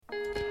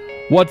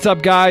What's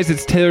up, guys?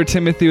 It's Taylor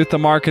Timothy with the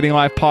Marketing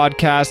Life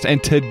Podcast,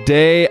 and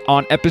today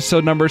on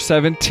episode number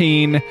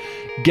 17,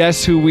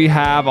 guess who we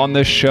have on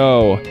the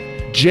show?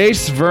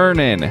 Jace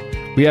Vernon.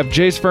 We have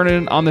Jace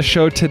Vernon on the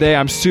show today.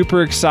 I'm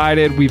super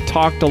excited. We've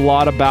talked a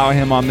lot about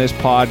him on this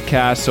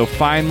podcast, so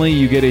finally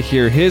you get to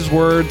hear his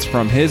words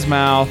from his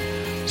mouth.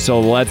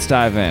 So let's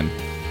dive in.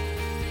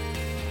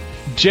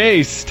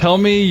 Jace, tell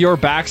me your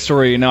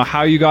backstory. You know,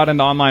 how you got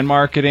into online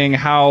marketing,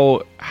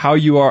 how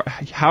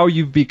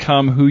you've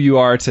become who you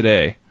are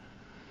today.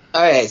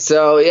 All right,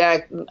 so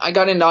I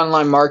got into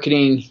online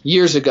marketing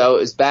years ago. It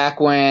was back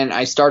when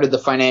I started the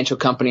financial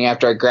company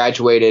after I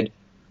graduated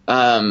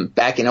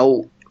back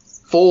in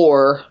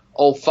 04,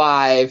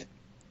 05,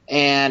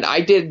 and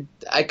I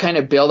kind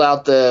of built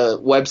out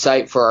the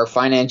website for our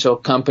financial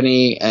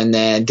company and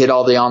then did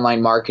all the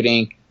online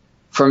marketing.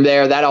 From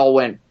there, that all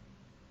went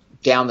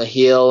down the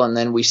hill, and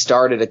then we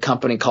started a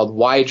company called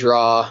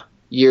YDraw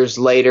years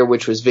later,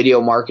 which was video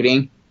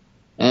marketing,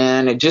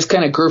 and it just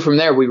kind of grew from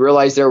there. We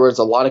realized there was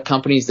a lot of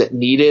companies that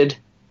needed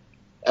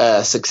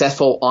a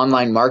successful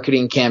online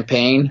marketing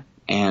campaign,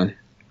 and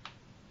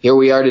here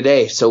we are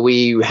today. So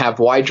we have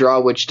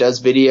YDraw, which does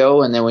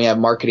video, and then we have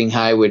Marketing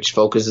High, which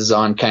focuses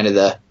on kind of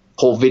the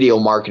whole video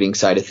marketing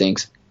side of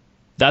things.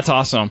 That's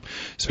awesome.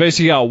 So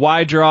basically you got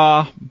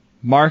YDraw,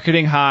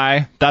 Marketing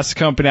High. That's the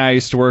company I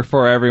used to work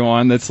for,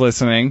 everyone that's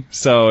listening.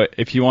 So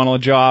if you want a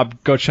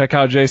job, go check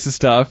out Jace's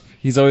stuff.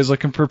 He's always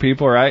looking for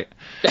people, right?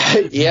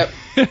 Yep.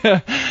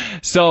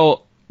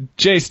 So,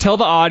 Jace, tell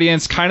the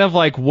audience kind of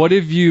like what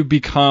have you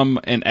become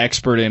an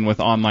expert in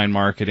with online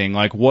marketing?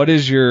 Like, what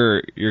is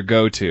your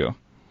go-to?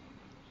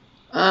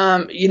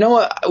 You know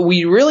what?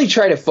 We really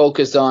try to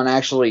focus on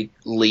actually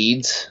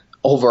leads,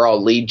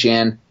 overall lead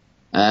gen,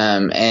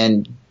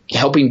 and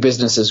helping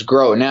businesses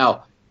grow.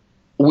 Now,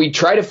 we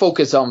try to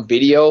focus on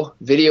video.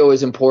 Video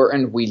is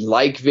important. We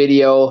like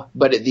video,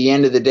 but at the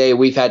end of the day,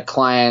 we've had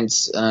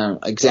clients,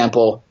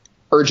 example,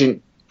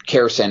 urgent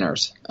care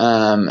centers.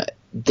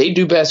 They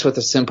do best with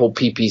a simple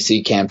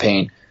PPC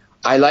campaign.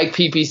 I like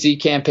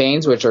PPC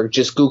campaigns, which are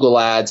just Google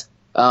ads.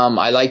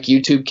 I like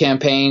YouTube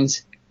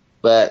campaigns,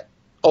 but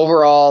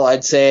overall,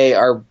 I'd say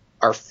our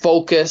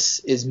focus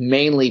is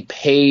mainly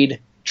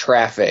paid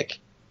traffic.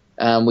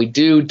 We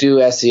do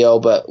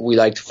SEO, but we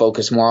like to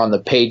focus more on the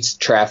paid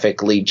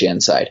traffic lead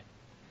gen side.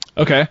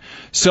 Okay.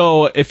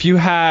 So if you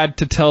had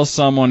to tell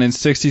someone in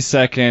 60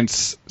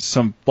 seconds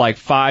some like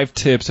 5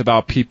 tips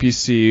about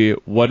PPC,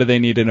 what do they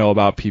need to know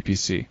about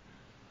PPC?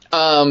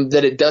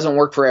 That it doesn't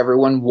work for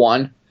everyone.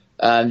 One,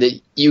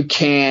 that you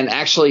can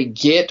actually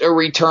get a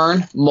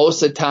return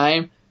most of the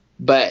time,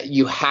 but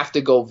you have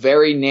to go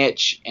very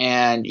niche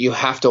and you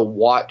have to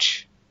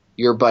watch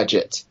your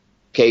budget.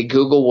 Okay,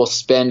 Google will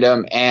spend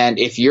them, and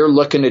if you're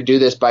looking to do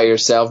this by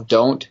yourself,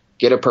 don't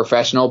get a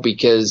professional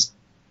because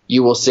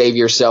you will save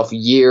yourself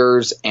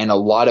years and a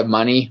lot of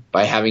money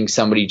by having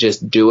somebody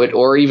just do it,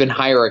 or even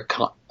hire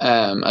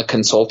a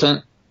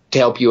consultant to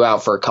help you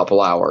out for a couple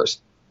hours.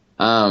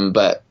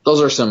 But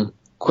those are some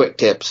quick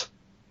tips.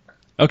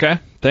 Okay,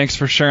 thanks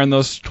for sharing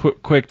those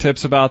quick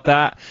tips about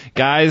that.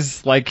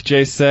 Guys, like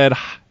Jay said,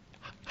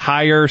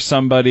 hire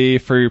somebody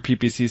for your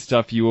PPC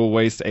stuff. You will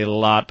waste a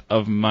lot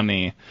of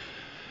money.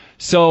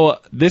 So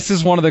this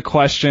is one of the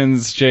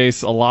questions,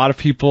 Jace, a lot of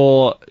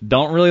people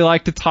don't really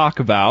like to talk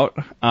about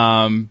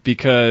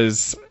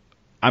because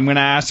I'm going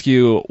to ask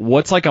you,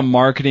 what's like a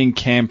marketing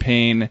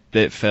campaign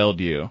that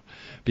failed you?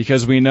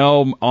 Because we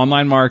know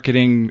online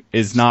marketing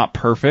is not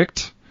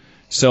perfect.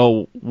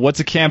 So what's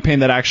a campaign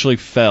that actually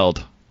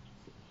failed?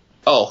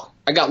 Oh,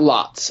 I got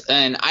lots.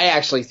 And I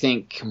actually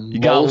think you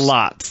got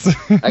lots.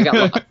 I got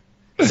lots.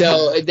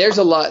 So there's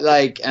a lot,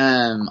 like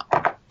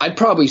I'd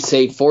probably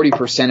say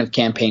 40% of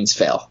campaigns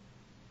fail.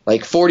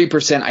 Like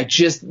 40%, I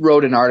just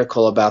wrote an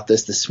article about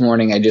this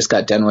morning. I just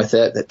got done with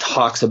it that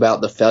talks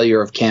about the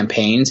failure of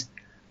campaigns.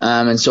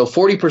 And so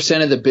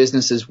 40% of the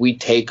businesses we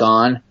take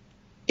on,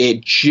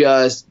 they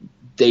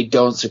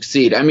don't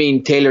succeed. I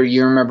mean, Taylor,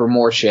 you remember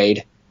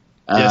Moreshade.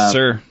 Yes,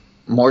 sir.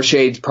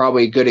 Moreshade's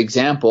probably a good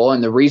example.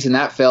 And the reason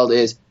that failed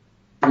is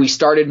we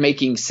started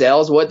making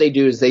sales. What they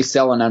do is they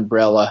sell an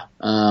umbrella.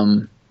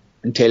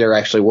 And Taylor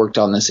actually worked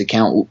on this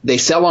account. They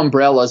sell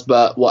umbrellas,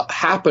 but what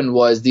happened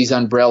was these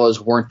umbrellas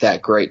weren't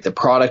that great. The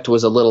product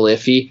was a little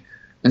iffy.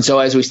 And so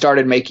as we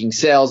started making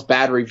sales,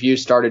 bad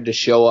reviews started to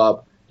show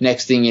up.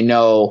 Next thing you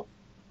know,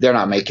 they're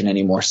not making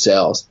any more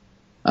sales.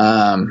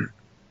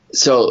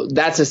 So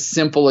that's a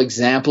simple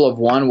example of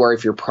one where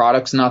if your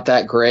product's not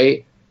that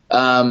great.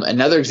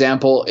 Another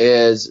example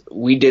is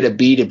we did a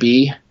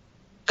B2B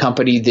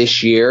company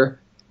this year.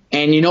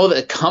 And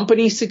the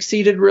company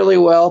succeeded really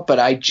well, but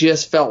I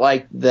just felt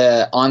like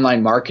the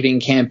online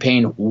marketing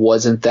campaign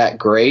wasn't that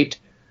great.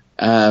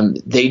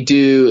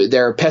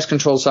 They're pest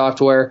control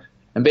software,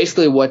 and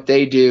basically what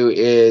they do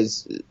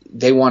is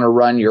they want to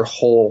run your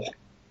whole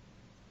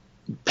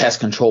pest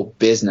control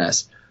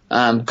business.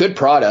 Good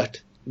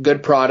product,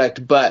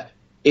 but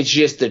it's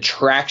just the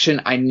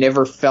traction. I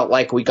never felt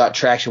like we got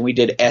traction. We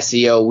did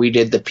SEO, we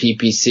did the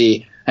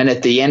PPC, and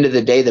at the end of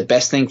the day, the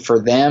best thing for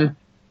them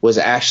was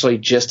actually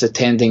just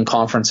attending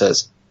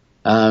conferences.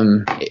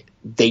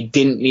 They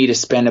didn't need to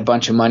spend a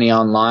bunch of money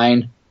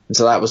online, and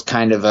so that was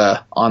kind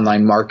of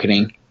online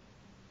marketing.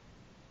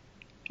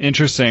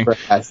 Interesting.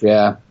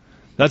 Yeah.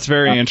 That's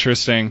very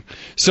interesting.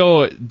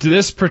 So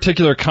this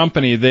particular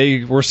company,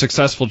 they were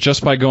successful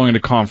just by going to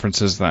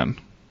conferences then?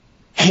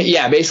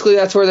 Yeah, basically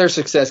that's where their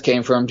success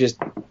came from, just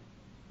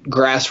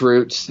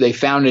grassroots. They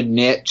found a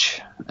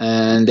niche,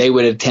 and they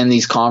would attend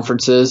these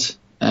conferences,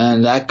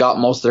 and that got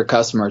most of their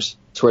customers.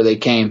 That's where they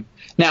came.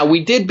 Now,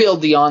 we did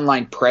build the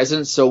online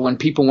presence, so when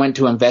people went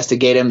to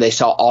investigate them, they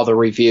saw all the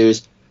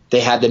reviews. They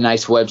had the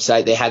nice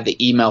website. They had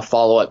the email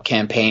follow-up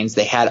campaigns.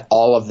 They had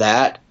all of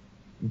that.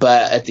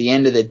 But at the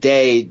end of the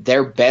day,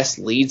 their best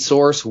lead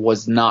source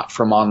was not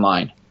from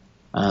online.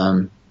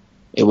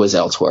 It was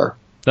elsewhere.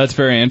 That's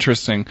very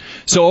interesting.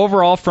 So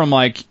overall, from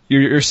like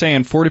you're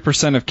saying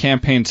 40% of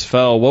campaigns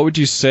fell, what would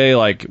you say,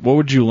 like, what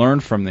would you learn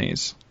from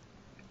these?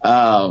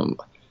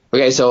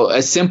 Okay, so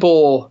a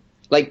simple,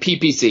 like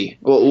PPC.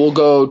 We'll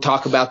go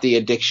talk about the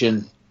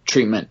addiction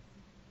treatment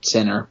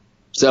center.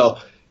 So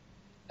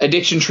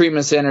addiction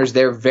treatment centers,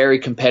 they're very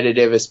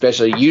competitive,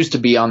 especially used to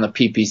be on the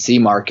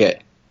PPC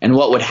market. And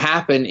what would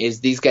happen is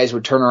these guys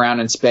would turn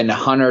around and spend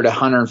 $100,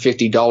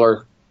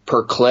 $150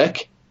 per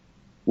click.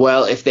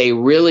 Well, if they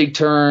really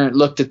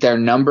looked at their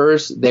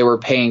numbers, they were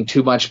paying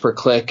too much per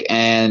click,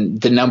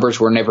 and the numbers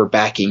were never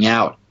backing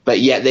out. But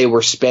yet they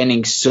were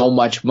spending so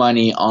much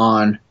money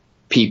on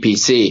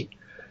PPC.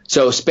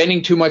 So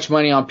spending too much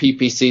money on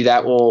PPC,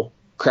 that will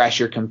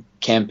crash your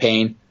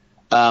campaign.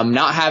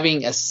 Not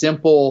having a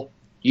simple,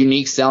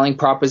 unique selling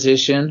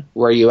proposition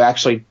where you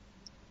actually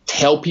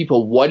tell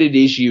people what it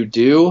is you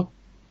do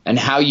and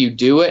how you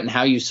do it and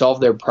how you solve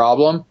their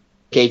problem.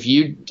 Okay,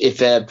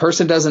 if a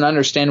person doesn't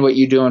understand what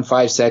you do in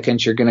 5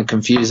 seconds, you're going to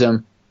confuse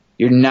them.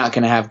 You're not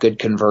going to have good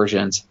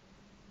conversions.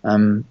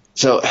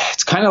 So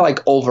it's kind of like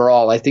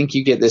overall, I think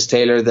you get this,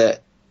 Taylor,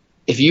 that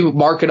if you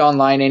market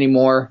online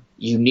anymore,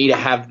 you need to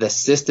have the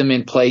system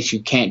in place.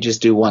 You can't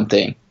just do one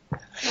thing.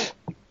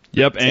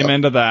 Yep,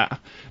 amen to that.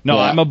 No,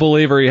 Yeah. I'm a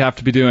believer you have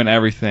to be doing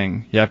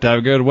everything. You have to have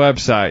a good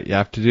website. You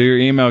have to do your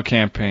email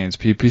campaigns,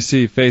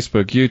 PPC,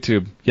 Facebook,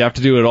 YouTube. You have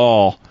to do it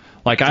all.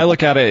 Like, I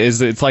look at it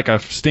as it's like a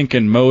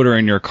stinking motor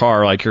in your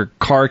car. Like, your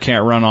car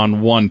can't run on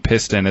one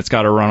piston. It's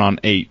got to run on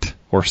 8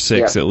 or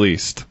 6 at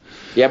least.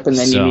 Yep, and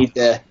then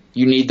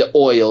you need the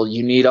oil.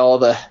 You need all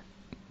the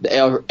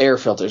air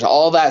filters.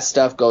 All that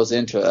stuff goes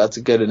into it. That's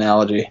a good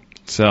analogy.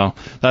 So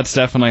that's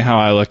definitely how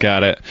I look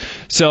at it.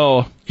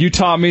 So you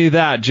taught me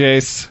that,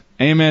 Jace.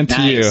 Amen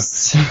to you.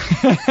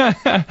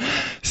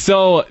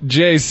 So,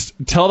 Jace,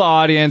 tell the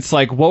audience,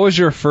 like, what was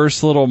your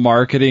first little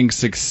marketing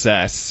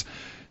success?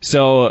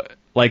 So,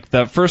 like,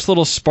 that first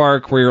little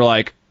spark where you're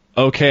like,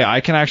 okay,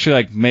 I can actually,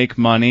 like, make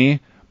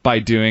money by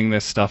doing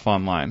this stuff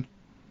online.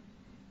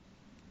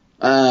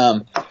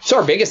 So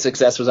our biggest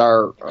success was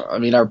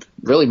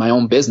really my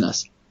own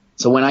business.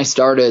 So when I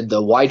started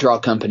the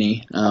YDraw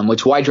company,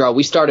 which YDraw,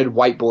 we started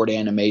whiteboard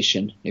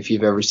animation, if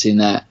you've ever seen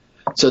that.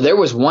 So there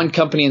was one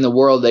company in the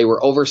world, they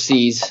were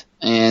overseas,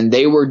 and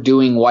they were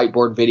doing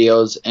whiteboard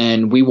videos,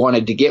 and we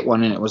wanted to get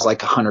one, and it was like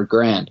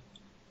 $100,000.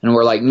 And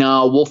we're like,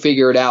 no, we'll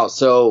figure it out.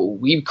 So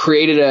we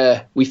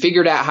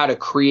figured out how to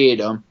create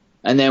them,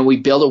 and then we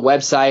built a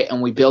website,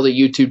 and we built a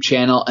YouTube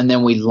channel, and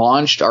then we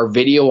launched our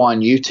video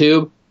on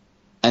YouTube.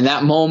 And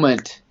that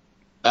moment,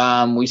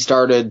 we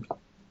started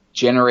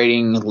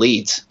generating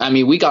leads. I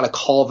mean, we got a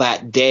call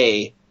that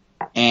day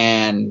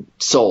and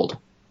sold.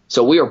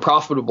 So we were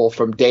profitable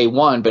from day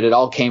one, but it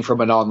all came from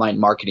an online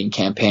marketing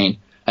campaign.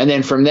 And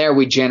then from there,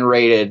 we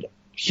generated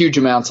huge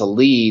amounts of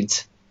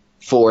leads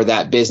for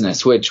that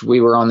business, which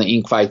we were on the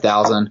Inc.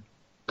 5000,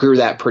 grew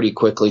that pretty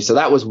quickly. So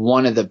that was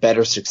one of the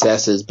better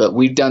successes. But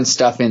we've done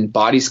stuff in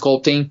body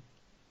sculpting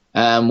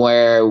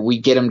where we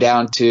get them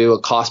down to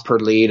a cost per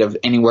lead of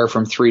anywhere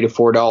from $3 to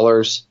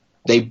 $4.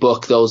 They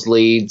book those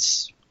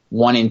leads.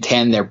 1 in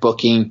 10 they're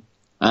booking,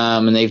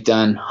 and they've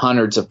done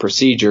hundreds of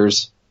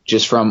procedures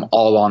just from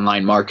all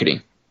online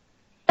marketing.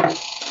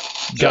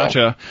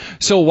 Gotcha.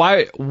 So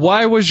why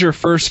was your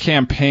first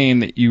campaign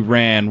that you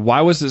ran,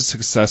 why was it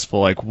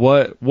successful? Like,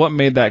 what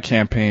made that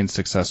campaign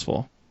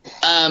successful?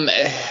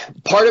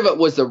 Part of it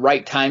was the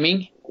right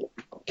timing.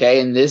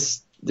 Okay, and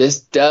this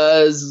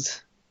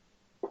does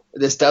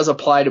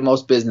apply to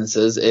most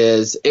businesses.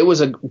 It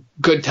was a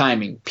good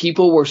timing.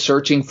 People were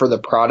searching for the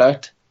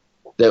product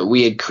that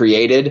we had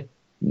created.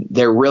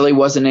 There really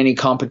wasn't any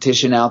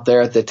competition out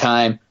there at the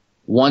time.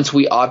 Once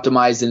we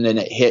optimized and then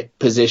it hit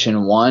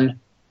position 1,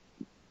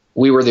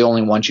 we were the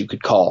only ones you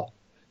could call.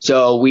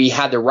 So we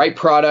had the right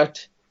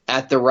product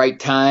at the right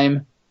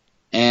time,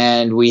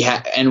 and we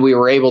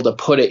were able to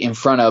put it in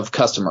front of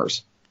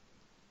customers.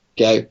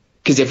 Okay?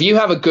 Because if you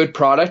have a good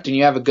product and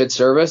you have a good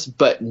service,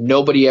 but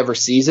nobody ever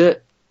sees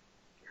it,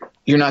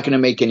 you're not going to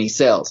make any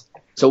sales.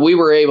 So we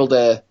were able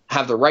to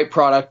have the right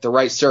product, the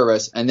right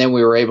service, and then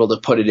we were able to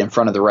put it in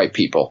front of the right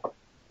people.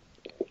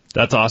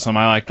 That's awesome.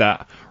 I like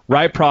that.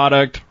 Right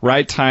product,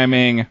 right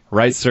timing,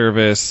 right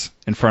service,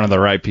 in front of the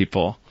right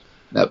people.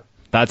 Yep.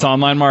 That's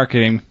online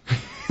marketing.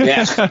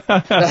 Yeah,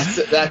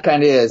 that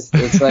kind of is.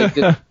 It's like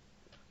just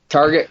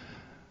target.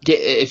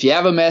 If you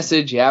have a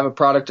message, you have a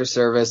product or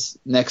service.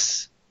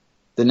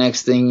 The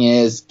next thing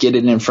is get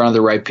it in front of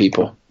the right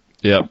people.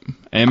 Yep.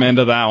 Amen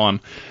to that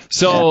one.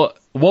 So,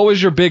 what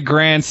was your big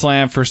grand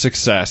slam for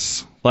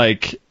success?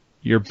 Like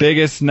your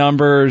biggest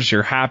numbers,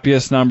 your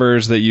happiest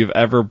numbers that you've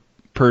ever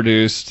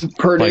produced.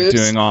 Like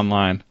doing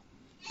online.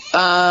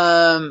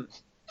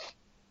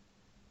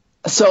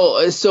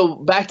 So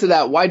back to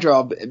that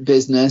Y-Draw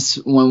business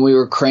when we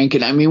were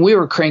cranking. I mean, we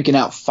were cranking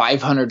out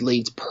 500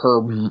 leads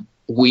per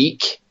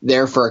week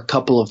there for a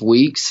couple of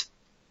weeks,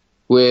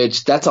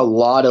 which that's a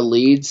lot of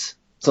leads.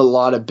 It's a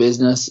lot of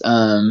business.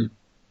 And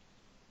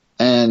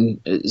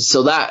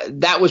so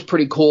that was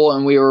pretty cool.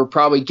 And we were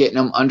probably getting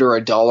them under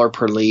 $1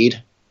 per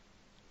lead.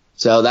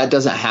 So that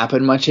doesn't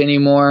happen much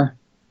anymore.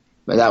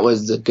 But that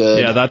was the good.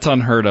 Yeah, that's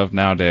unheard of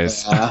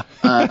nowadays. Yeah,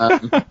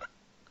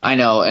 I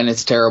know, and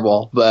it's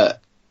terrible,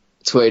 but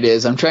that's the way it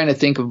is. I'm trying to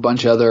think of a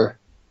bunch of other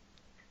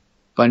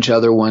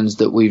ones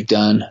that we've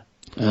done.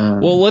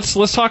 Well,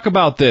 let's talk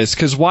about this,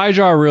 because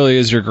Y-Draw really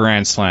is your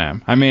grand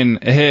slam. I mean,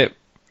 it hit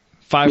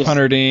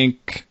 500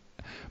 Inc.,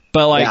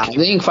 but like the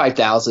Inc.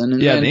 5000.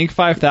 The Inc.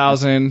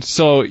 5000.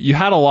 So you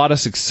had a lot of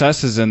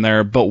successes in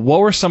there, but what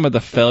were some of the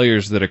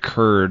failures that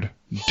occurred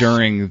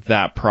during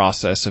that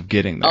process of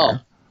getting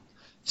there?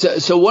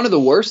 So one of the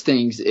worst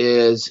things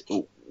is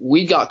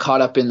we got caught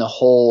up in the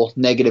whole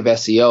negative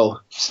SEO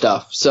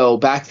stuff. So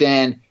back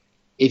then,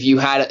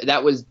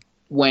 that was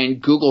when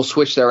Google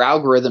switched their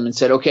algorithm and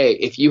said, okay,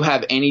 if you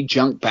have any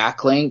junk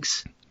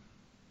backlinks,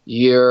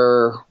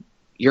 you're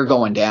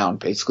going down,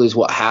 basically is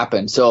what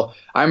happened. So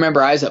I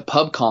remember I was at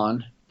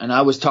PubCon and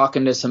I was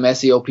talking to some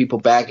SEO people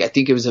back, I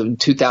think it was in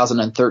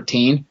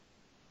 2013.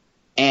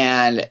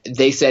 And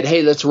they said,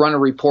 hey, let's run a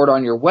report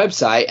on your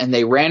website. And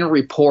they ran a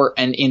report,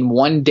 and in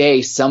one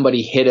day,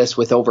 somebody hit us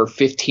with over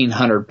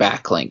 1,500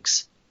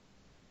 backlinks.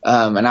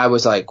 And I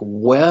was like,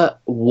 what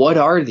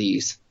are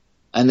these?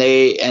 And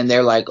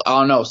they're like,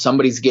 oh no,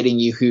 somebody's getting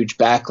you huge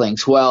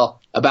backlinks.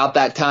 Well, about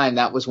that time,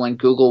 that was when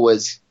Google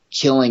was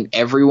killing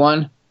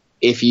everyone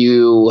if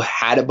you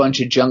had a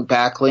bunch of junk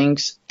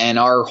backlinks, and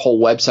our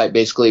whole website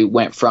basically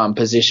went from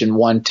position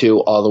 1, 2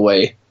 all the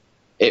way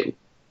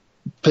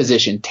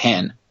position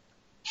 10.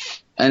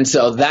 And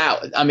so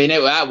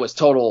that was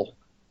total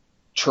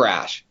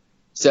trash.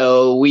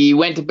 So we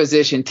went to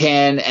position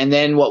 10, and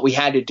then what we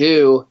had to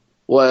do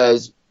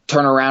was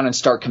turn around and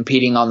start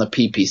competing on the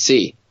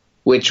PPC,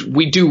 which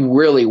we do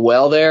really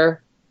well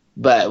there,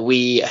 but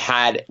we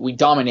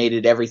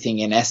dominated everything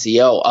in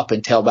SEO up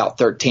until about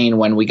 13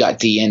 when we got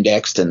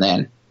de-indexed, and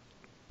then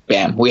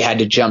bam, we had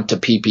to jump to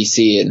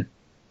PPC and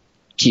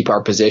keep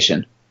our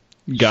position.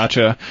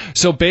 Gotcha.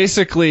 So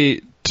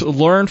basically, to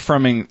learning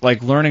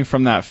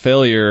from that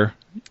failure,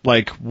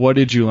 like, what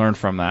did you learn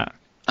from that?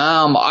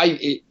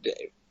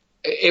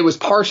 It was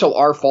partial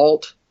our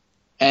fault,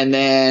 and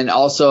then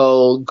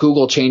also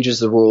Google changes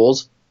the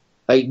rules.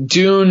 Like,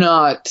 do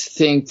not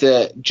think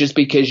that just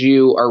because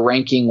you are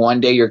ranking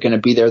one day, you're going to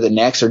be there the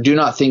next, or do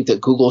not think that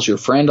Google's your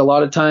friend a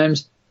lot of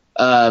times.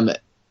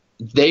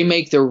 They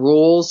make the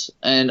rules,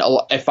 and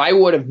if I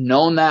would have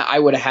known that, I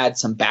would have had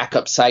some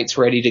backup sites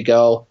ready to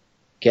go.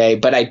 Okay,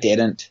 but I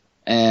didn't.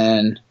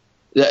 And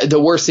the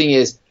worst thing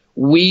is,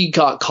 we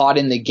got caught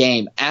in the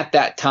game. At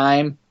that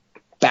time,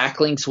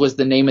 backlinks was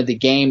the name of the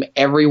game.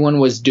 Everyone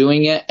was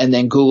doing it, and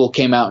then Google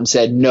came out and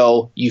said,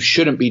 no, you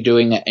shouldn't be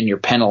doing it, and you're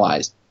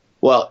penalized.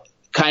 Well,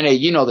 kind of,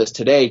 you know this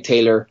today,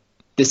 Taylor.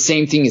 The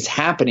same thing is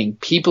happening.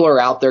 People are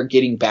out there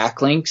getting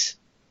backlinks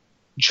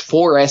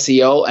for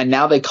SEO, and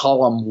now they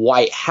call them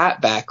white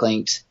hat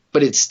backlinks,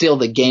 but it's still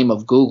the game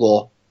of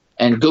Google.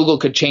 And Google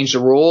could change the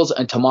rules,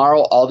 and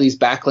tomorrow all these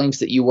backlinks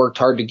that you worked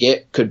hard to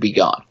get could be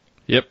gone.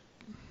 Yep.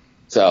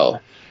 So...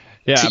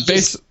 yeah,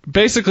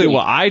 basically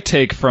what I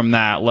take from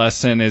that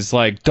lesson is,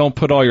 like, don't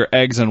put all your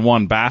eggs in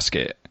one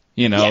basket.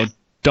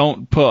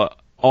 Don't put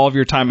all of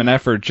your time and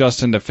effort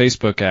just into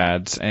Facebook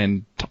ads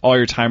and all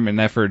your time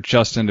and effort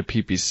just into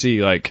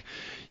PPC. Like,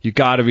 you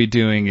got to be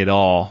doing it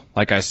all.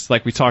 Like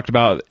we talked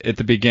about at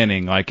the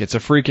beginning, like, it's a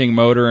freaking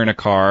motor in a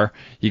car.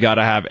 You got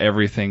to have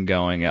everything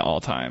going at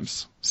all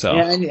times. So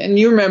yeah, and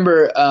you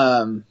remember,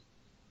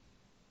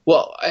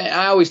 well,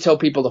 I always tell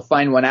people to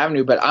find one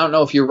avenue, but I don't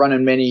know if you're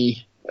running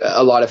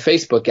a lot of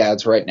Facebook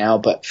ads right now,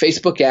 but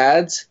Facebook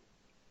ads,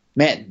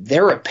 man,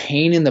 they're a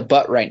pain in the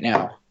butt right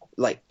now.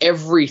 Like,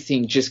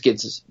 everything just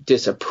gets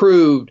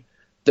disapproved.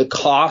 The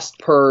cost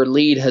per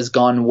lead has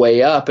gone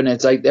way up, and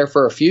it's like there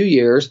for a few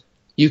years,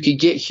 you could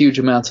get huge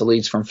amounts of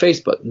leads from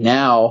Facebook.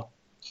 Now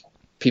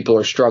people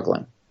are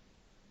struggling.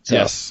 So.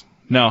 Yes.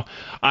 No,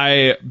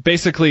 I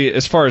basically,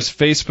 as far as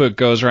Facebook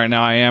goes right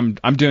now,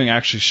 I'm doing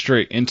actually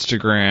straight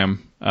Instagram.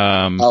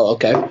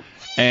 Okay.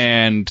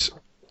 And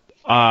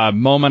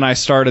moment I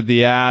started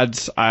the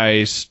ads,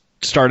 I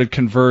started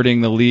converting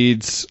the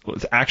leads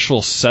with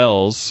actual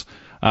sales,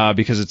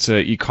 because it's an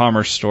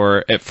e-commerce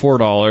store, at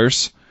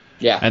 $4.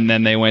 Yeah. And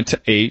then they went to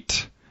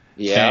 $8.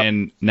 Yeah.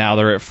 And now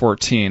they're at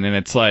 $14. And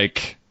it's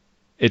like,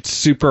 it's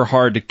super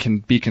hard to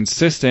be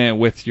consistent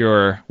with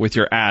your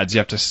ads. You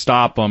have to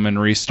stop them and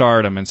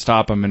restart them and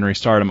stop them and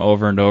restart them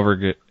over and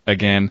over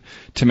again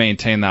to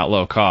maintain that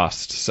low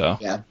cost. So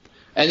yeah,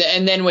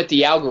 and then with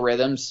the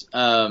algorithms,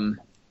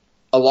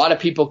 a lot of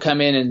people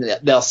come in and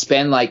they'll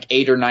spend like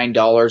 $8 or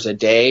 $9 a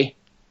day.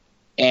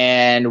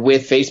 And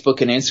with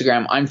Facebook and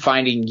Instagram, I'm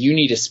finding you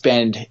need to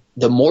spend,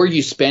 the more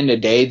you spend a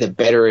day, the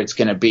better it's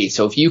going to be.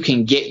 So if you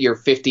can get your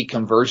 50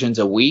 conversions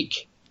a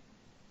week,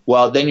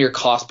 well, then your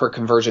cost per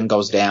conversion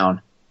goes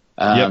down.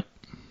 Yep.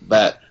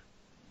 But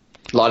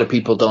a lot of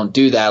people don't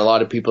do that. A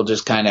lot of people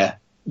just kind of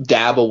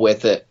dabble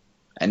with it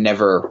and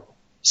never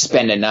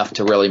spend enough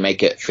to really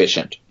make it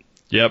efficient.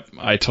 Yep,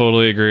 I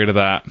totally agree to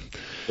that.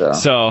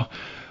 So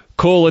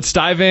cool. Let's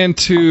dive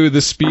into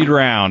the speed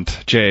round,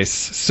 Jace.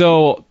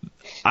 So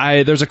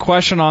there's a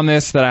question on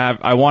this that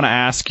I want to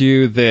ask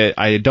you that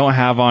I don't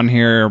have on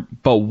here,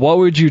 but what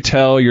would you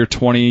tell your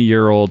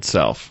 20-year-old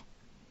self?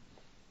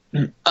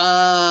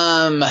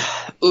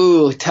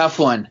 Tough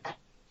one.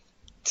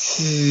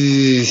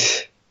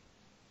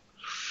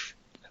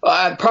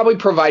 I'd probably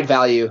provide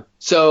value.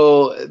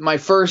 So my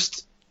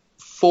first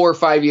 4 or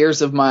 5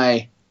 years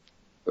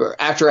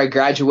after I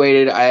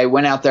graduated, I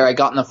went out there, I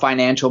got in the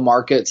financial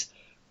markets.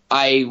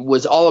 I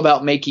was all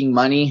about making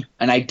money,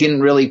 and I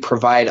didn't really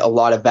provide a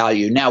lot of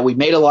value. Now, we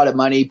made a lot of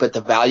money, but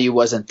the value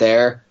wasn't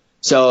there.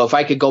 So if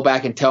I could go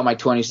back and tell my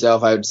 20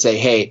 self, I would say,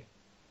 hey,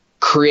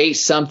 create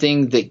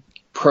something that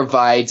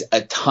provides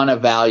a ton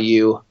of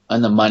value,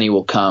 and the money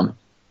will come.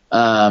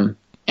 And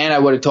I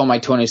would have told my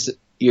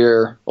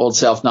 20-year-old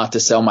self not to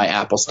sell my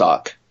Apple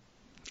stock.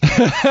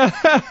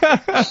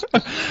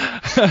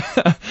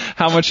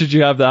 How much did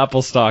you have the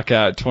Apple stock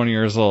at 20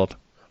 years old?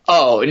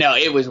 Oh, no,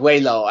 it was way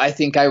low. I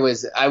think I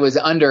was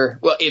under,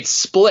 well, it's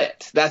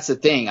split. That's the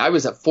thing. I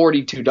was at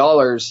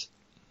 $42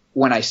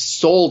 when I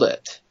sold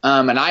it.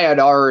 And I had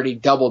already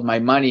doubled my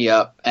money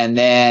up,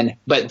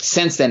 but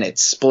since then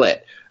it's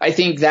split. I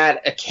think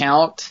that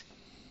account,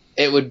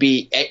 it would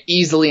be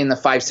easily in the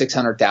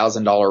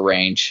 $500,000-$600,000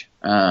 range.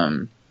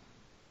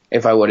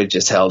 If I would have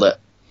just held it.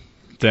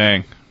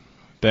 Dang.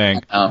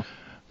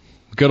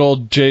 Good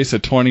old Jace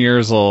at 20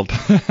 years old.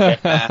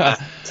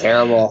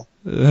 Terrible.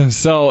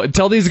 So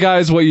tell these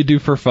guys what you do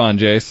for fun,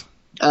 Jace.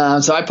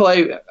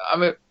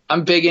 So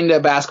I'm big into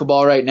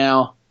basketball right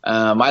now.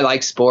 I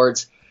like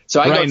sports. So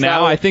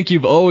I think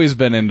you've always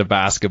been into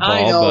basketball.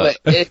 I know, but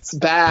it's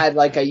bad.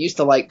 Like, I used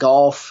to like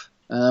golf.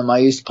 I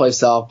used to play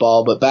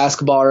softball, but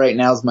basketball right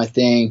now is my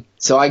thing.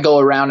 So I go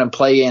around and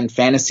play in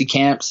fantasy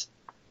camps.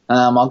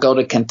 I'll go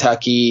to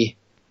Kentucky,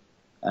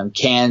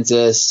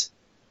 Kansas,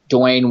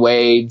 Dwayne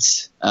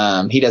Wade's.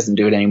 He doesn't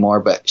do it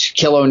anymore, but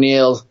Shaquille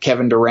O'Neal,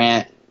 Kevin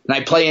Durant. And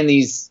I play in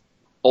these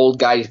old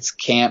guys'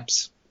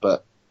 camps,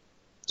 but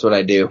that's what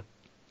I do.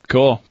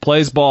 Cool.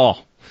 Plays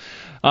ball.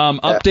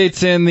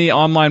 Updates in the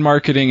online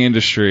marketing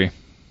industry.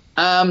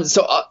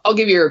 So I'll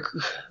give your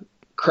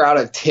crowd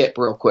a tip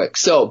real quick.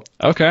 So,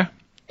 okay.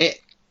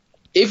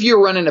 If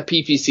you're running a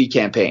PPC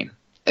campaign,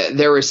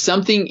 there is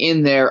something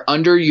in there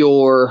under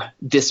your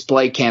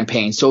display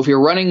campaign. So if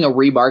you're running a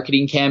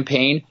remarketing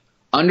campaign,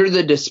 under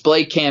the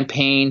display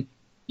campaign,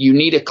 you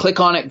need to click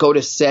on it, go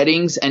to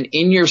settings, and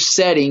in your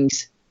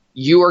settings,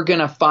 you are going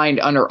to find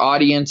under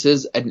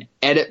audiences an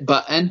edit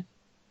button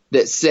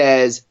that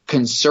says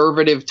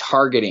conservative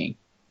targeting.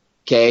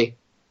 Okay.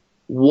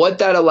 What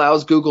that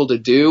allows Google to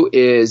do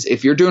is,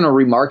 if you're doing a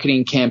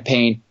remarketing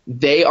campaign,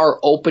 they are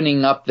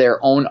opening up their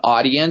own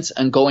audience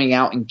and going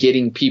out and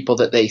getting people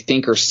that they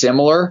think are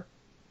similar.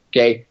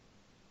 Okay.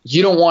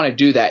 You don't want to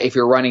do that if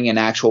you're running an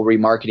actual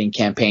remarketing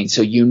campaign.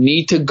 So you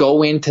need to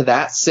go into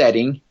that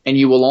setting, and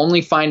you will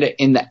only find it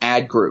in the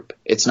ad group.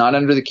 It's not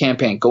under the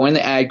campaign. Go in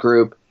the ad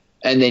group,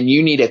 and then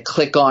you need to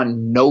click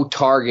on no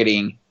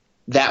targeting.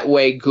 That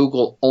way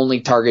Google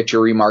only targets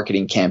your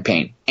remarketing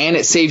campaign, and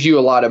it saves you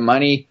a lot of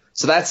money.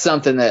 So that's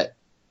something that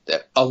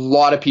a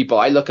lot of people,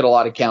 I look at a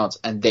lot of accounts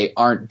and they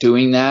aren't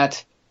doing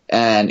that,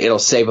 and it'll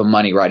save them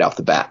money right off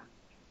the bat.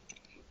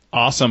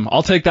 Awesome.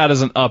 I'll take that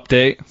as an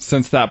update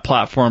since that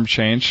platform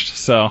changed.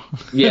 So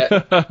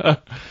yeah.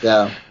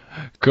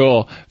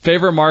 Cool.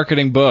 Favorite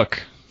marketing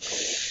book?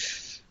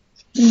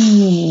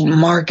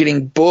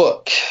 Marketing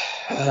book.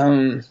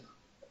 I've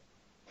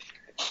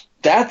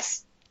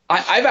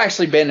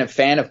actually been a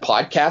fan of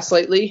podcasts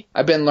lately.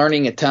 I've been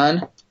learning a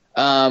ton.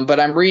 But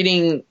I'm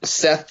reading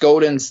Seth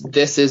Godin's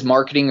This Is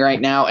Marketing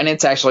right now, and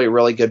it's actually a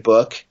really good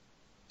book.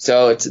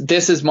 So it's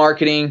This Is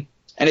Marketing,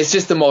 and it's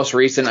just the most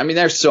recent. I mean,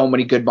 there's so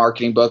many good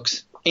marketing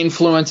books.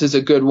 Influence is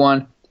a good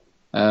one.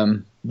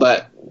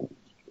 But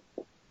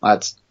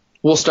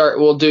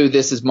we'll do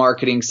This Is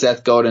Marketing,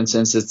 Seth Godin,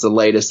 since it's the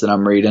latest that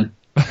I'm reading.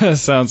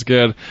 Sounds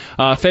good.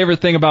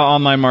 Favorite thing about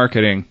online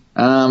marketing?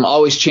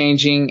 Always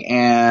changing,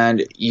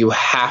 and you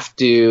have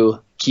to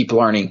keep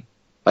learning.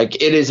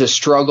 Like, it is a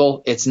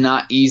struggle. It's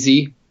not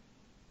easy.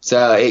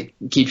 So it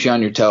keeps you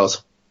on your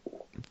toes.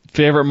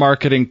 Favorite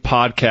marketing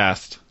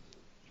podcast?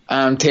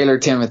 Taylor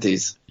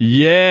Timothy's.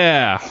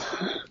 Yeah.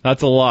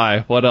 That's a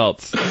lie. What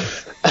else?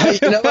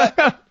 You know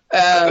what?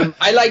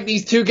 I like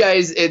these two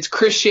guys. It's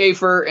Chris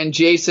Schaefer and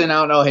Jason. I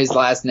don't know his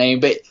last name,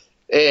 but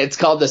it's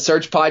called the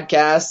Search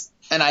Podcast.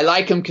 And I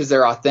like them because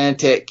they're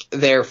authentic.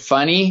 They're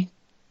funny.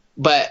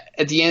 But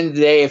at the end of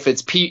the day,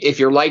 if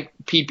you're like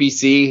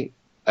PPC,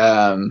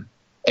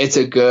 it's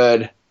a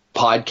good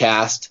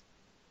podcast.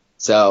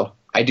 So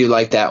I do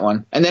like that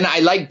one. And then I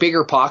like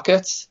Bigger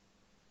Pockets.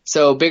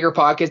 So Bigger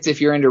Pockets,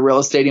 if you're into real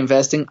estate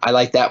investing, I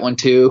like that one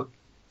too.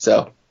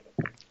 So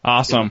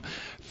awesome.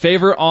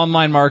 Favorite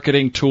online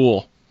marketing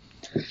tool?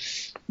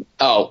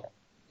 Oh,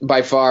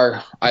 by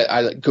far,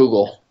 I like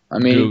Google. I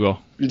mean, Google.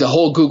 The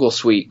whole Google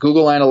suite,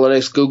 Google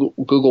Analytics,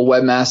 Google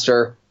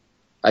Webmaster.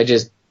 I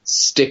just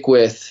stick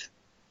with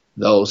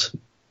those.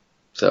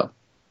 So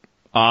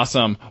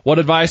awesome. What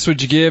advice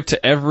would you give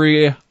to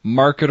every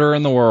marketer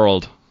in the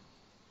world?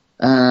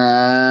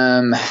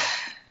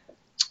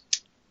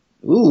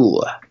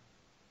 Ooh,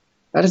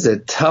 that is a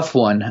tough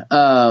one.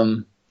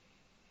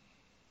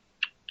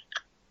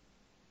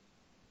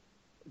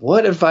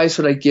 What advice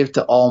would I give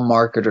to all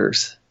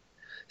marketers?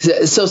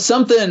 So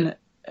something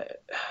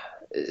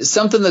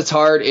that's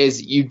hard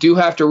is you do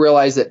have to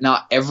realize that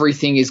not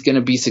everything is going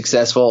to be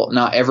successful.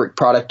 Not every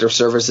product or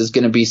service is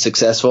going to be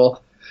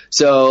successful.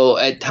 So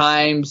at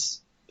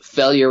times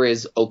failure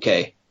is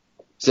okay.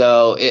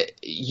 So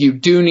you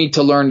do need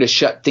to learn to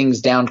shut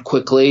things down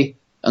quickly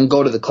and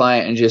go to the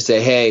client and just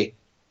say, hey,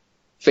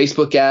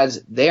 Facebook ads,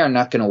 they are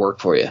not going to work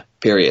for you,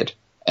 period.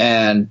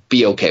 And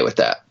be okay with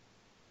that.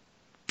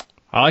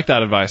 I like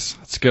that advice.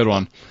 That's a good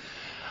one.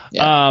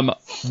 Yeah.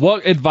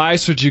 What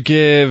advice would you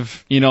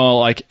give,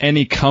 like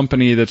any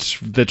company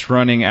that's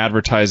running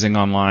advertising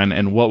online,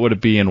 and what would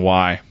it be and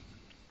why?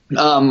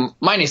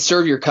 Mine is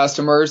serve your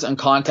customers and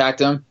contact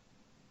them.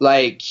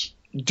 Like,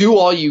 do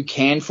all you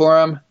can for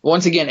them.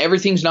 Once again,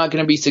 everything's not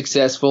going to be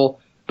successful,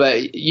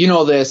 but you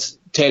know this,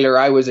 Taylor,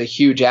 I was a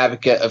huge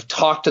advocate of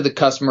talk to the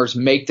customers,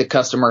 make the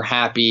customer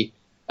happy,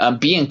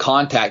 be in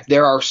contact.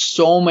 There are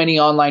so many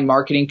online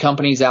marketing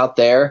companies out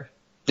there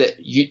that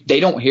they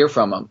don't hear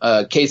from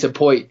them. Case in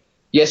point,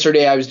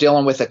 yesterday I was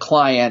dealing with a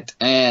client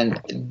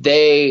and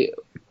they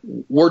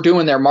were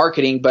doing their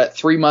marketing, but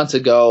 3 months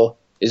ago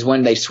is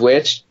when they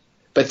switched.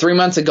 But 3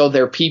 months ago,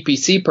 their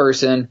PPC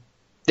person,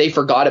 they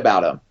forgot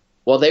about them.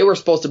 Well, they were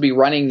supposed to be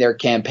running their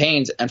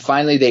campaigns, and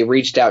finally they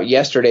reached out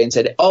yesterday and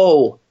said,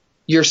 oh,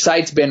 your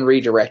site's been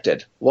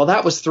redirected. Well,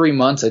 that was 3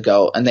 months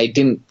ago, and they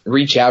didn't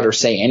reach out or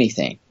say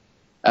anything.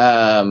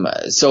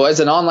 So as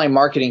an online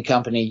marketing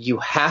company, you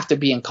have to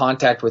be in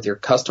contact with your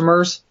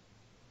customers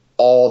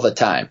all the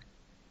time.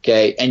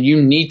 Okay. And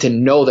you need to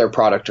know their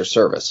product or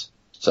service.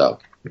 So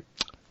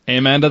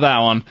amen to that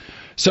one.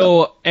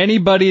 So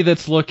anybody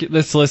that's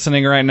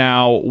listening right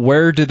now,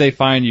 where do they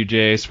find you,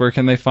 Jace? Where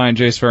can they find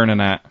Jace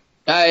Vernon at?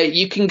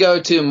 You can go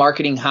to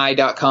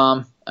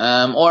marketinghigh.com,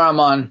 or I'm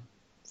on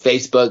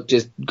Facebook.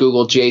 Just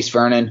Google Jace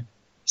Vernon,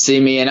 see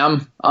me, and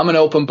I'm an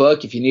open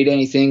book. If you need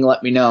anything,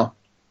 let me know.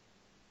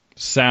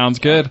 Sounds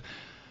good.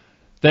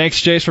 Thanks,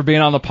 Jace, for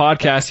being on the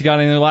podcast. You got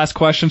any last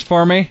questions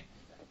for me?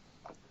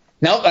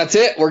 Nope, that's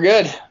it. We're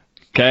good.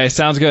 Okay,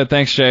 sounds good.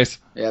 Thanks, Jace.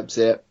 Yep, that's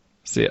it.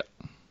 See ya.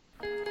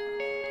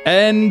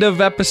 End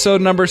of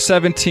episode number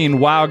 17.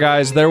 Wow,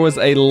 guys, there was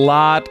a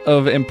lot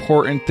of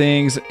important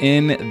things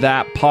in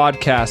that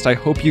podcast. I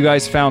hope you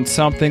guys found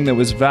something that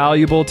was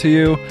valuable to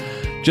you.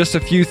 Just a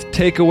few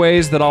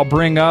takeaways that I'll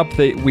bring up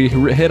that we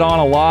hit on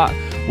a lot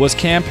was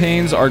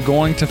campaigns are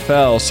going to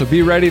fail. So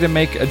be ready to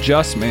make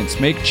adjustments,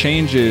 make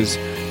changes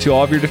to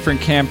all of your different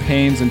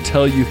campaigns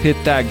until you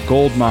hit that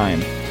gold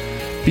mine.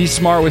 Be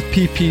smart with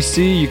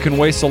PPC. You can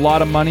waste a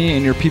lot of money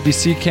in your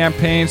PPC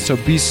campaigns, so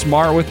be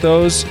smart with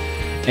those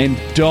and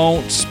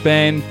don't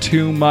spend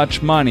too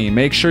much money.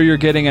 Make sure you're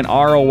getting an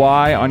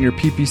ROI on your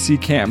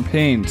PPC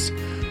campaigns.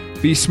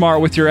 Be smart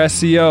with your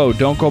SEO.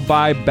 Don't go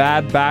buy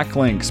bad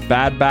backlinks.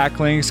 Bad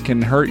backlinks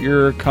can hurt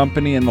your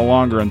company in the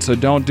long run, so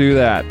don't do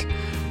that.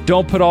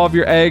 Don't put all of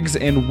your eggs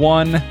in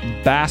one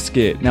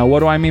basket. Now,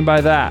 what do I mean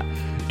by that?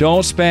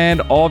 Don't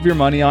spend all of your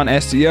money on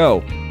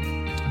SEO.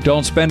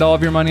 Don't spend all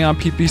of your money on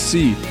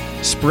PPC.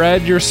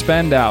 Spread your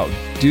spend out.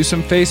 Do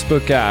some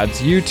Facebook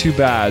ads, YouTube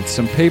ads,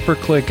 some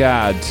pay-per-click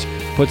ads.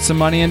 Put some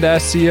money into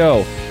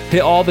SEO.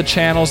 Hit all the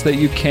channels that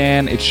you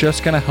can. It's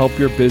just going to help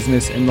your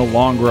business in the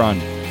long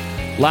run.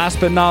 Last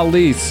but not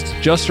least,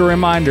 just a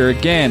reminder,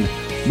 again,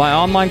 my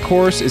online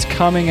course is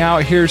coming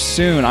out here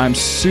soon. I'm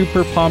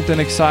super pumped and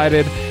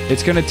excited.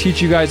 It's going to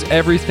teach you guys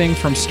everything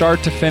from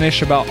start to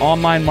finish about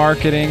online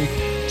marketing.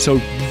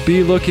 So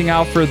be looking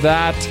out for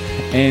that.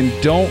 And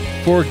don't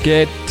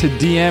forget to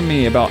DM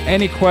me about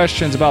any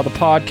questions about the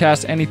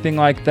podcast, anything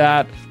like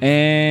that.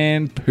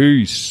 And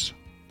peace.